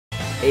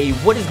Hey,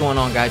 what is going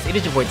on, guys? It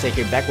is your boy Take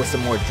here, back with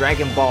some more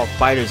Dragon Ball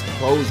Fighterz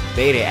closed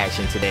beta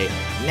action today.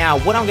 Now,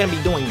 what I'm going to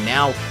be doing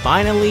now,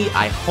 finally,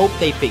 I hope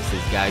they fix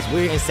this, guys.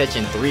 We're in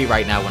section 3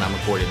 right now when I'm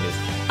recording this.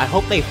 I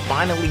hope they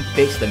finally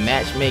fix the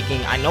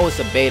matchmaking. I know it's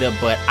a beta,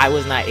 but I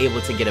was not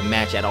able to get a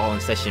match at all in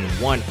session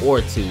 1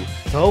 or 2.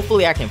 So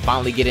hopefully I can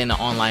finally get in an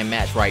online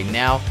match right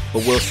now,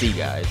 but we'll see,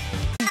 guys.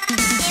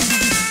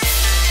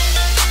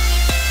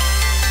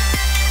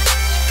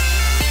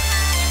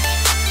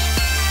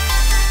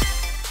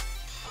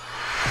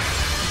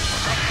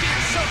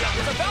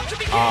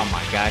 Oh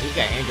my god, he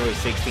got Android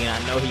 16.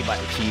 I know he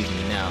about to cheese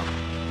me now.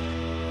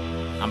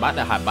 I'm about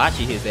to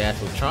hibachi his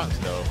ass with Trunks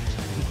though,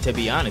 to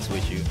be honest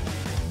with you.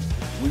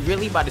 We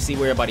really about to see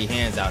where everybody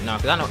hands out now,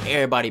 because I know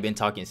everybody been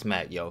talking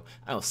smack, yo.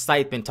 I know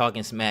Sight been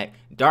talking smack,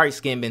 Dark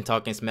Skin been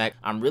talking smack.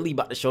 I'm really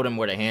about to show them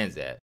where their hands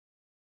at.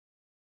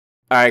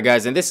 Alright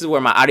guys, and this is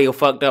where my audio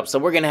fucked up, so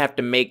we're gonna have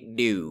to make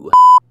do.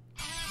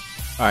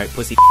 Alright,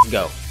 pussy,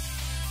 go.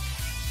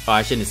 Oh,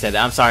 I shouldn't have said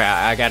that. I'm sorry,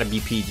 I gotta be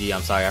PG.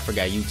 I'm sorry, I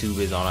forgot YouTube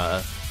is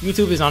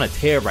on a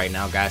tear right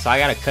now, guys. So I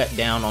gotta cut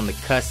down on the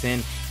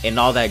cussing and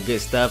all that good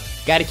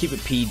stuff. Gotta keep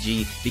it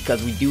PG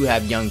because we do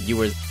have young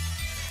viewers.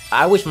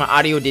 I wish my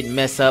audio didn't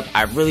mess up.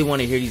 I really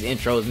want to hear these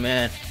intros,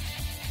 man.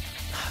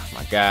 Oh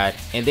my god.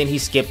 And then he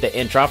skipped the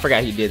intro. I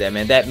forgot he did that,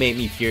 man. That made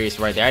me furious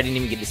right there. I didn't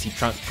even get to see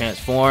Trunks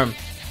transform.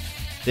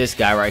 This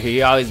guy right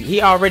here,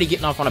 he already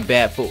getting off on a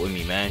bad foot with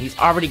me, man. He's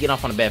already getting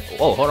off on a bad foot.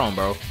 Oh, hold on,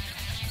 bro.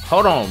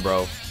 Hold on,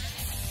 bro.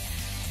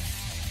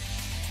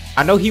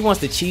 I know he wants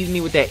to cheese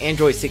me with that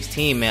Android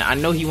 16, man. I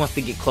know he wants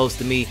to get close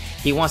to me.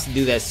 He wants to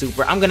do that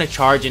super. I'm gonna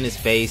charge in his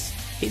face.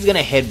 He's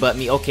gonna headbutt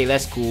me. Okay,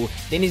 that's cool.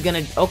 Then he's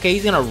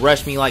gonna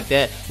rush me like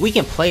that. We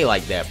can play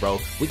like that, bro.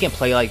 We can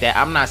play like that.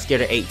 I'm not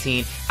scared of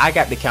 18. I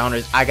got the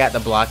counters, I got the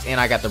blocks, and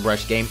I got the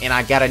rush game, and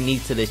I got a knee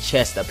to the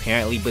chest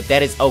apparently, but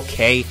that is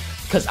okay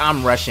because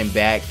I'm rushing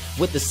back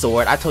with the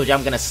sword. I told you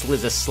I'm gonna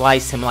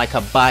slice him like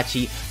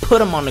hibachi,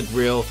 put him on the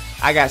grill.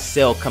 I got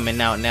Cell coming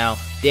out now.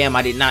 Damn,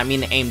 I did not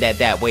mean to aim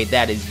that way.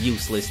 That is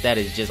useless. That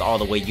is just all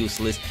the way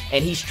useless.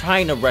 And he's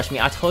trying to rush me.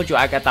 I told you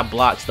I got the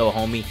blocks though,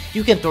 homie.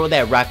 You can throw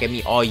that rock at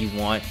me all you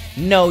want.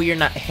 No, you're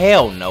not.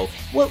 Hell no.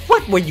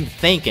 What were you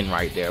thinking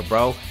right there,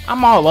 bro?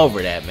 I'm all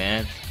over that,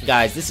 man.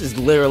 Guys, this is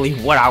literally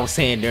what I was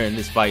saying during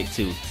this fight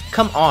too.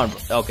 Come on,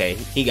 bro. Okay,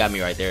 he got me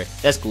right there.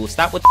 That's cool.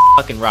 Stop with the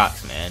fucking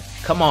rocks, man.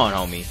 Come on,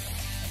 homie.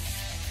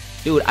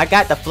 Dude, I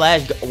got the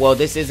flash. Well,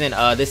 this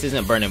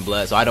isn't Burning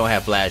Blood, so I don't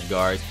have flash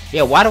guards.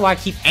 Yeah, why do I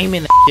keep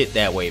aiming the shit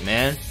that way,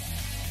 man?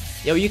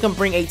 Yo, you can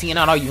bring 18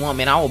 out all you want,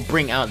 man. I will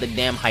bring out the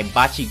damn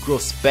hibachi grill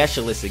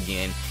specialist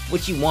again.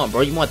 What you want,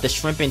 bro? You want the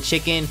shrimp and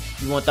chicken?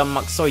 You want the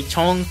maksoi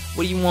chong?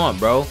 What do you want,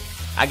 bro?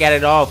 I got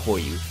it all for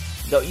you.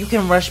 Though you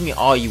can rush me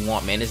all you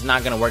want, man. It's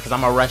not gonna work because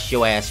I'm gonna rush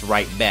your ass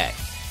right back.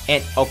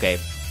 And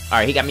okay.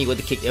 Alright, he got me with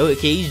the kick.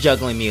 Okay, he's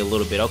juggling me a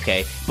little bit.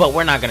 Okay, but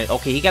we're not gonna.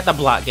 Okay, he got the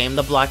block game.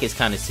 The block is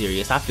kind of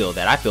serious. I feel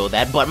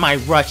that. But my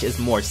rush is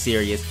more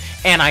serious.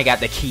 And I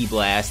got the key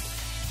blast.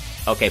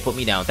 Okay, put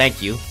me down.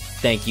 Thank you.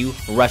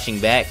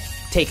 Rushing back.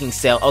 Taking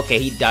Cell. Okay,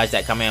 he dodged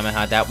that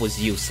Kamehameha. That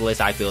was useless.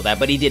 I feel that.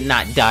 But he did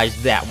not dodge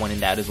that one,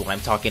 and that is what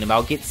I'm talking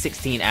about. Get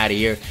 16 out of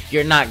here.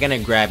 You're not gonna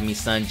grab me,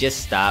 son.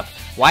 Just stop.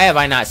 Why have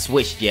I not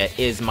switched yet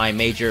is my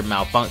major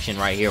malfunction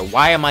right here.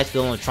 Why am I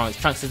still in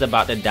Trunks? Trunks is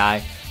about to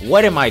die.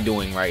 What am I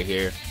doing right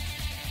here?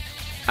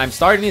 I'm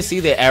starting to see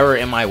the error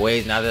in my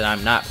ways now that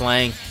I'm not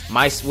playing.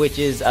 My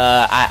switches,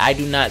 I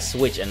do not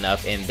switch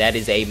enough, and that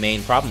is a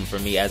main problem for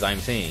me as I'm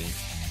seeing.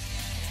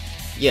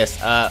 Yes,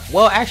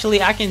 well,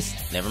 actually, I can...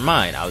 Never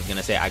mind. I was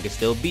gonna say I could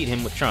still beat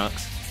him with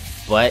Trunks,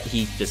 but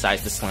he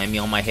decides to slam me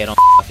on my head on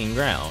the fucking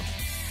ground.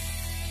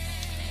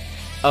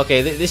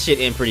 Okay, this should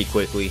end pretty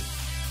quickly.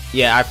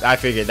 Yeah, I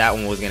figured that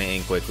one was gonna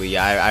end quickly.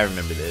 Yeah, I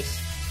remember this.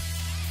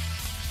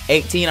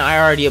 18, I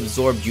already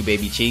absorbed you,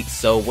 baby cheeks,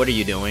 so what are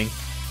you doing?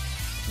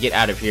 Get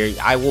out of here.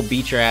 I will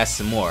beat your ass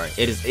some more.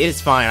 It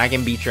is fine. I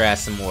can beat your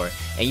ass some more.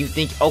 And you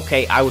think,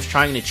 okay, I was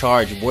trying to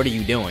charge. What are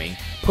you doing?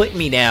 Put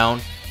me down.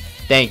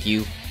 Thank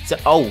you. So,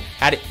 oh,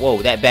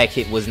 whoa, that back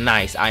hit was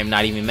nice. I'm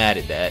not even mad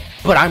at that.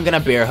 But I'm gonna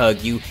bear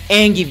hug you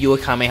and give you a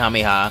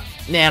Kamehameha.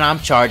 Man, I'm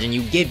charging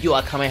you. Give you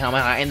a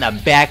Kamehameha in the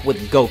back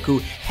with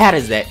Goku. How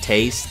does that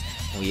taste?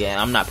 Oh,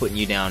 yeah, I'm not putting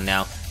you down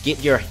now.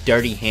 Get your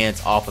dirty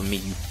hands off of me,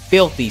 you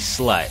filthy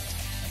slut.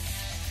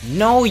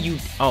 No, you...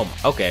 Oh,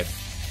 okay.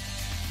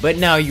 But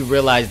now you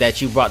realize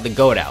that you brought the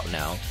goat out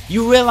now.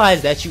 You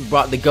realize that you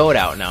brought the goat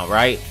out now,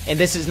 right? And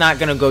this is not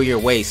gonna go your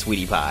way,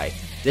 sweetie pie.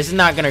 This is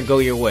not gonna go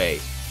your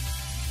way.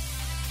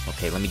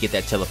 Okay, let me get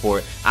that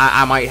teleport.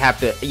 I might have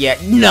to... Yeah,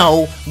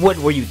 no! What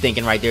were you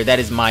thinking right there? That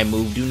is my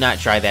move. Do not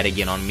try that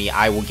again on me.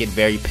 I will get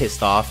very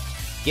pissed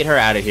off. Get her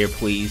out of here,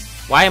 please.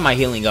 Why am I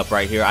healing up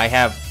right here? I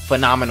have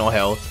phenomenal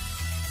health.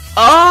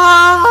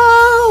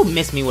 Oh!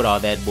 Miss me with all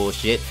that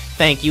bullshit.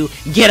 Thank you.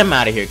 Get him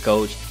out of here,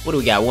 coach. What do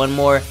we got? One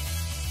more.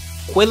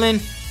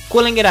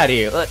 Quillin, get out of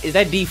here. Is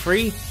that D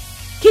free?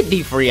 Get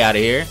D free out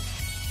of here.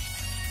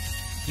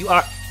 You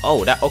are...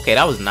 Oh, okay,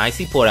 that was nice.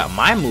 He pulled out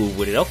my move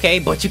with it. Okay,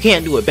 but you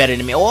can't do it better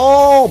than me.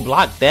 Oh,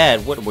 block that.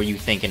 What were you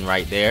thinking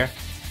right there?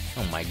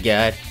 Oh my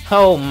god.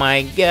 Oh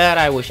my god.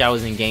 I wish I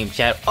was in game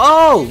chat.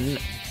 Oh,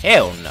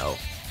 hell no.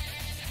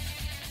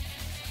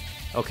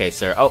 Okay,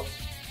 sir. Oh,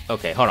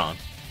 okay. Hold on.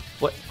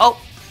 What?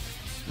 Oh,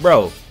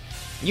 bro.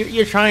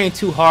 You're trying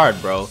too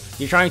hard, bro.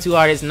 You're trying too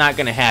hard. It's not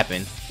gonna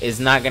happen. It's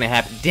not gonna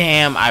happen.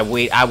 Damn, I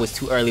was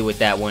too early with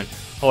that one.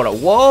 Hold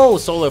on. Whoa,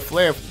 solar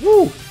flare.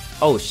 Woo.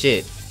 Oh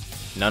shit.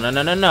 No, no,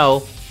 no, no,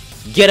 no.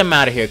 Get him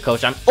out of here,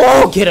 coach.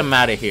 Get him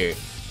out of here.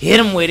 Hit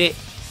him with it.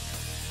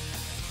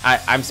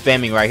 I'm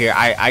spamming right here.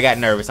 I got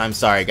nervous. I'm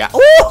sorry, guys.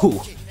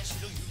 Ooh.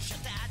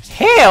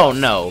 Hell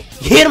no.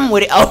 Hit him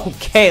with it.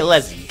 Okay,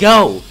 let's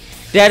go.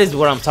 That is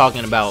what I'm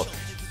talking about.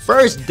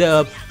 First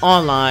dub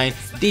online,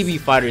 DB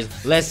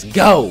Fighterz. Let's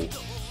go.